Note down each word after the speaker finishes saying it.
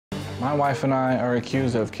My wife and I are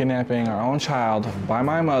accused of kidnapping our own child by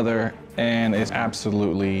my mother, and it's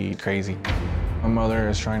absolutely crazy. My mother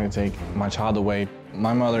is trying to take my child away.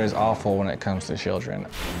 My mother is awful when it comes to children.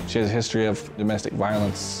 She has a history of domestic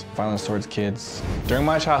violence, violence towards kids. During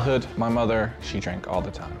my childhood, my mother, she drank all the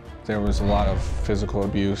time. There was a lot of physical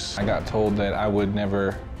abuse. I got told that I would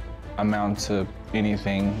never amount to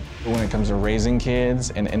anything when it comes to raising kids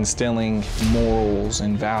and instilling morals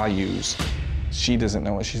and values. She doesn't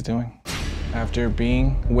know what she's doing. After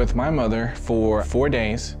being with my mother for 4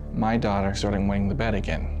 days, my daughter started weighing the bed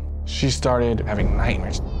again. She started having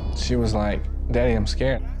nightmares. She was like, "Daddy, I'm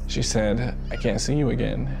scared." She said, "I can't see you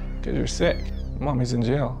again because you're sick. Mommy's in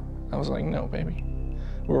jail." I was like, "No, baby,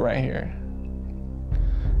 we're right here.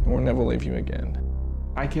 And we'll never leave you again."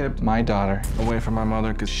 I kept my daughter away from my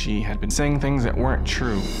mother because she had been saying things that weren't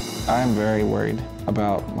true. I'm very worried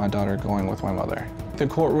about my daughter going with my mother. The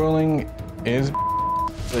court ruling is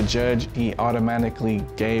the judge, he automatically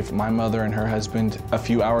gave my mother and her husband a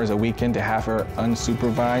few hours a weekend to have her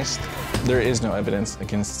unsupervised. There is no evidence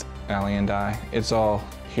against Allie and I. It's all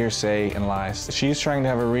hearsay and lies. She's trying to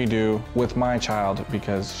have a redo with my child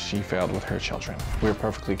because she failed with her children. We're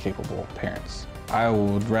perfectly capable parents. I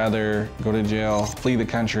would rather go to jail, flee the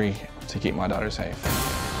country to keep my daughter safe.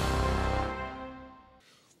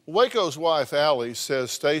 Waco's wife, Allie, says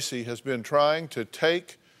Stacy has been trying to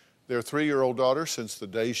take their 3-year-old daughter since the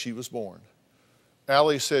day she was born.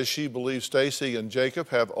 Allie says she believes Stacy and Jacob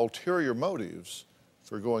have ulterior motives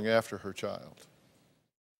for going after her child.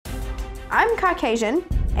 I'm Caucasian,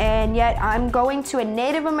 and yet I'm going to a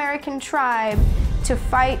Native American tribe to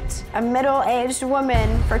fight a middle-aged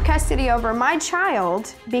woman for custody over my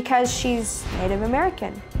child because she's Native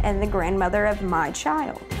American and the grandmother of my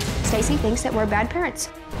child. Stacy thinks that we're bad parents.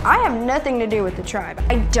 I have nothing to do with the tribe.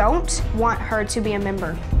 I don't want her to be a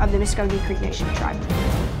member of the Muskogee Creek Nation tribe.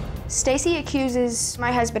 Stacy accuses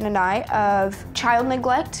my husband and I of child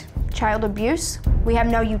neglect, child abuse. We have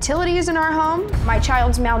no utilities in our home. My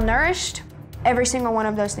child's malnourished. Every single one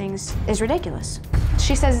of those things is ridiculous.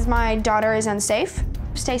 She says my daughter is unsafe.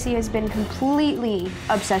 Stacy has been completely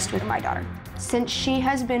obsessed with my daughter. Since she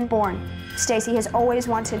has been born, Stacy has always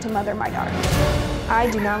wanted to mother my daughter. I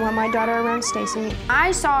do not want my daughter around Stacy.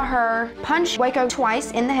 I saw her punch Waco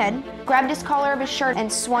twice in the head, grabbed his collar of his shirt and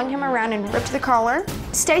swung him around and ripped the collar.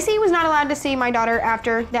 Stacy was not allowed to see my daughter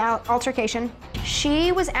after the altercation.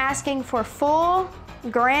 She was asking for full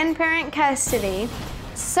grandparent custody.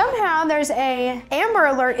 Somehow there's a Amber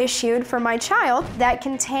Alert issued for my child that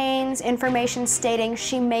contains information stating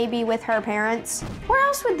she may be with her parents. Where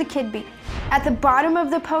else would the kid be? At the bottom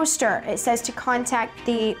of the poster, it says to contact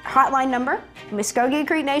the hotline number, Muskogee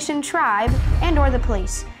Creek Nation tribe, and/or the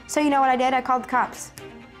police. So you know what I did? I called the cops.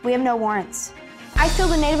 We have no warrants. I feel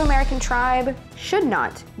the Native American tribe should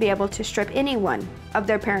not be able to strip anyone of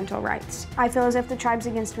their parental rights. I feel as if the tribe's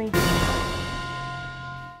against me.